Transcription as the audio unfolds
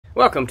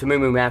Welcome to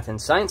MooMooMath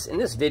and Science. In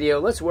this video,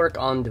 let's work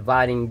on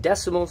dividing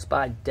decimals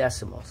by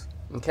decimals.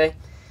 Okay,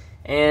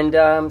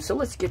 and so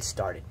let's get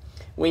started.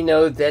 We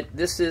know that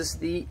this is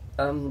the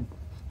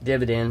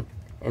dividend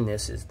and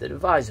this is the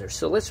divisor.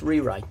 So let's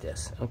rewrite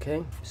this.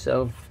 Okay,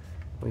 so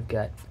we've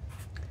got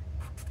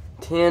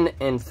 10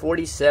 and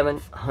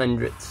 47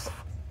 hundredths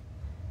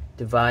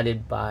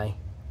divided by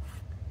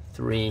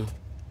 3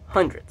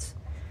 hundredths.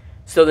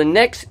 So the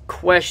next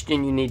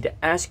question you need to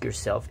ask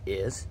yourself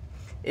is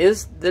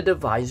the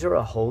divisor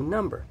a whole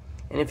number?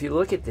 And if you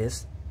look at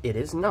this, it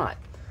is not.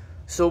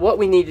 So what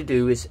we need to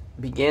do is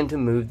begin to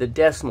move the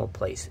decimal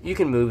place. You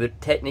can move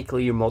it,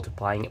 technically you're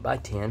multiplying it by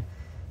 10.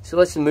 So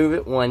let's move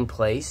it one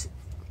place.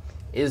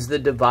 Is the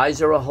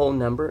divisor a whole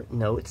number?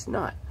 No, it's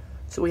not.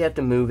 So we have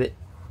to move it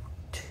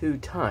 2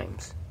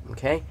 times,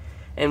 okay?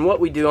 And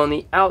what we do on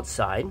the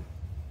outside,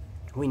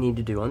 we need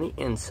to do on the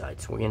inside.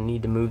 So we're going to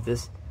need to move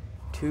this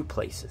 2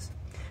 places.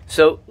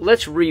 So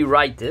let's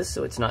rewrite this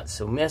so it's not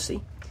so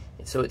messy.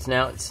 So it's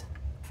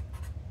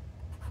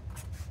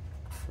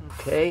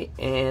okay,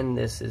 and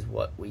this is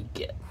what we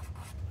get.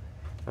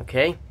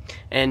 Okay,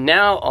 and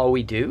now all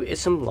we do is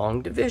some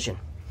long division.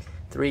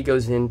 3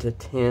 goes into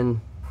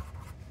 10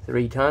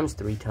 3 times.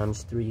 3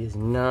 times 3 is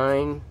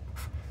 9.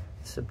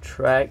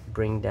 Subtract,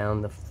 bring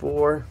down the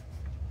 4.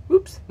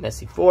 Oops,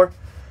 messy 4.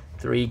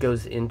 3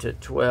 goes into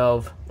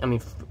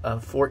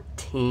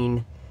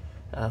 14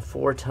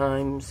 4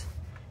 times,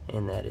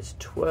 and that is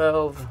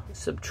 12.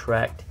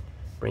 Subtract,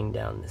 bring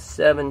down the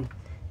 7,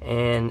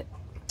 and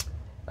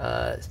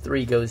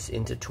 3 goes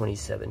into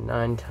 27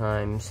 9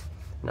 times.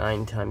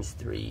 9 times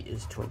 3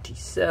 is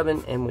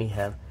 27, and we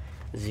have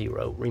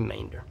 0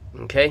 remainder.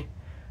 Okay,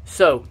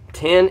 so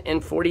 10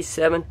 and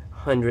 47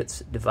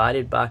 hundredths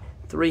divided by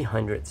 3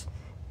 hundredths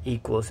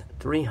equals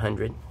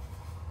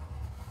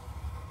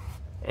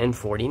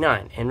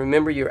 349. And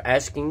remember, you're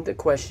asking the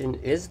question,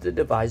 is the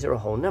divisor a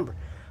whole number?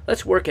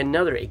 Let's work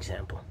another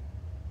example.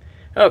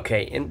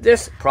 Okay, in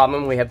this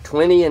problem we have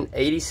 20 and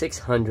 86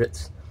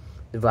 hundredths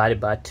divided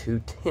by 2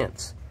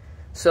 tenths.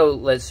 So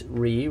let's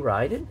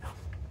rewrite it.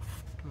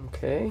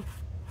 Okay,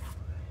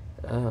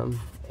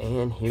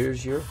 and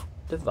here's your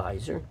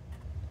divisor,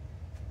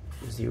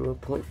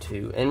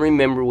 0.2. And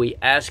remember, we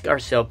ask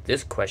ourselves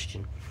this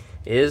question,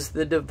 is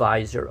the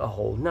divisor a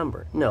whole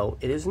number? No,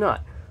 it is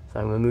not.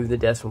 So I'm going to move the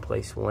decimal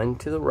place 1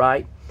 to the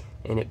right,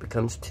 and it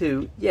becomes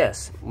 2.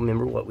 Yes,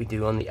 remember what we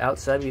do on the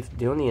outside, we have to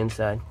do on the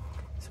inside.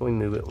 So we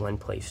move it 1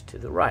 place to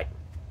the right.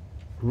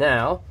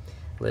 Now,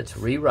 let's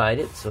rewrite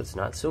it so it's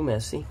not so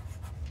messy.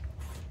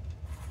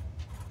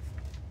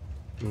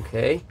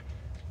 Okay,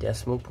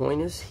 decimal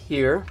point is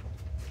here,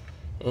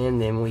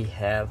 and then we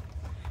have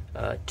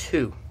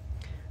 2.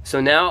 So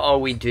now all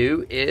we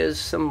do is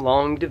some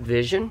long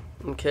division.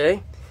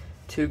 Okay,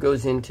 2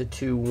 goes into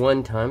 2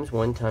 1 times.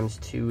 1 times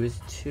 2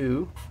 is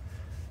 2.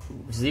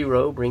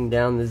 0, bring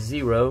down the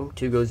 0.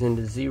 2 goes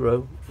into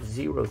 0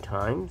 0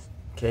 times.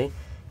 Okay,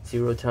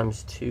 0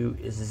 times 2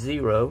 is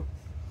 0.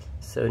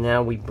 So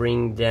now we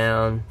bring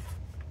down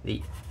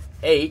the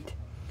 8.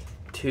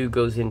 2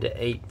 goes into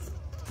 8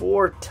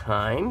 4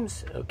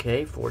 times.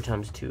 Okay, 4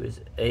 times 2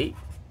 is 8.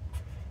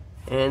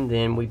 And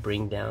then we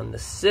bring down the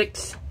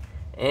 6.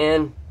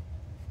 And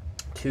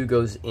 2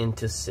 goes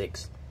into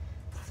 6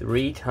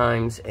 3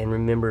 times. And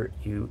remember,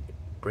 you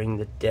bring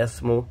the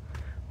decimal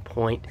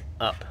point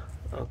up.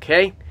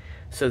 Okay,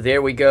 so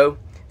there we go.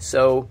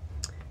 So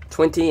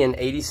 20 and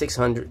 86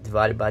 hundredths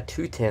divided by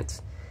 2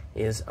 tenths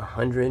is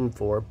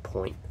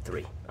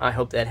 104.3. I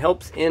hope that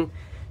helps in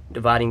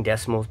dividing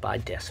decimals by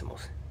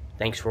decimals.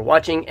 Thanks for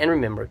watching, and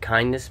remember,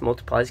 kindness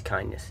multiplies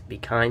kindness. Be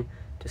kind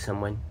to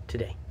someone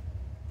today.